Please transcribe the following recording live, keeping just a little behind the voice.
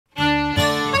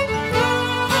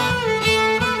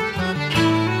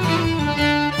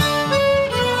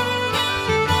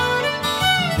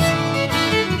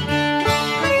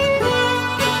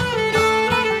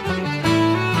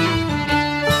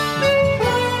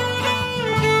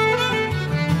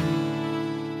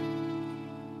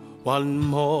One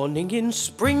morning in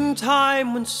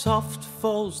springtime, when soft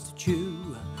falls the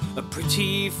dew, a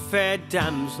pretty fair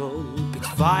damsel picked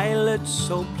violets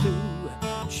so blue.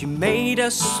 She made a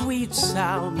sweet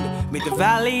sound, made the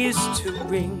valleys to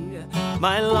ring.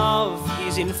 My love,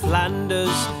 he's in Flanders,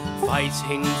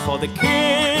 fighting for the king.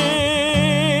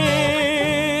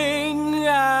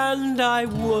 And I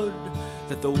would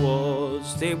that the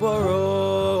wars, they were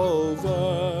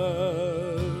over.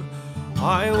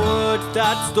 I would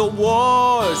that the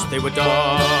wars, they were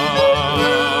done.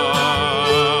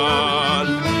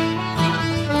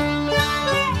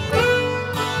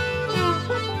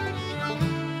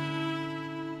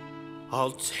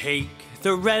 I'll take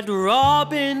the red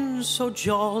robin, so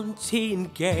jaunty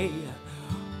and gay.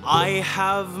 I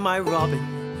have my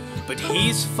robin, but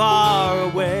he's far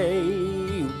away.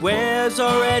 He wears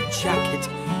a red jacket,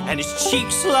 and his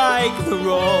cheeks like the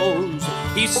rose.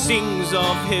 He sings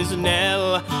of his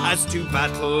knell as to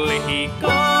battle he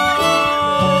goes.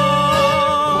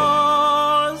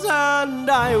 And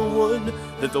I would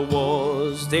that the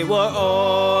wars, they were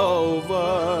over.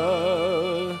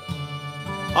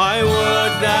 I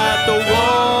would that the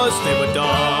wars, they were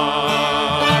done.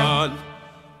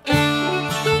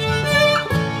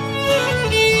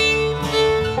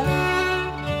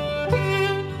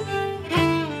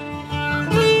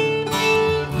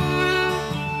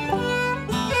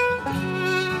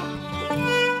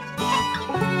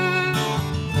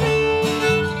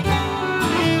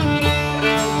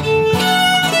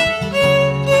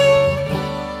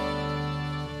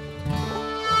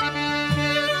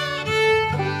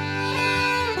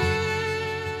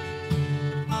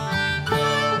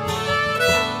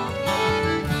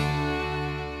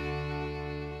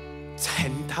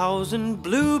 10,000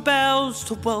 bluebells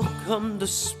to welcome the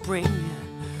spring.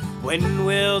 When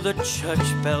will the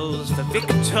church bells for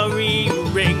victory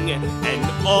ring?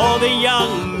 And all the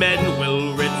young men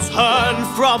will return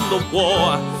from the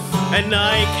war, and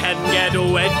I can get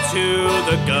wed to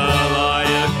the girl I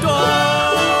adore.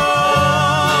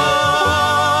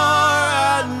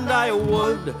 And I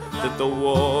would that the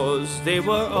wars, they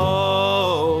were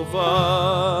over.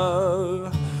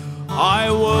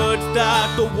 I would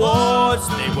that the wars,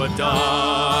 they were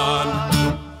done.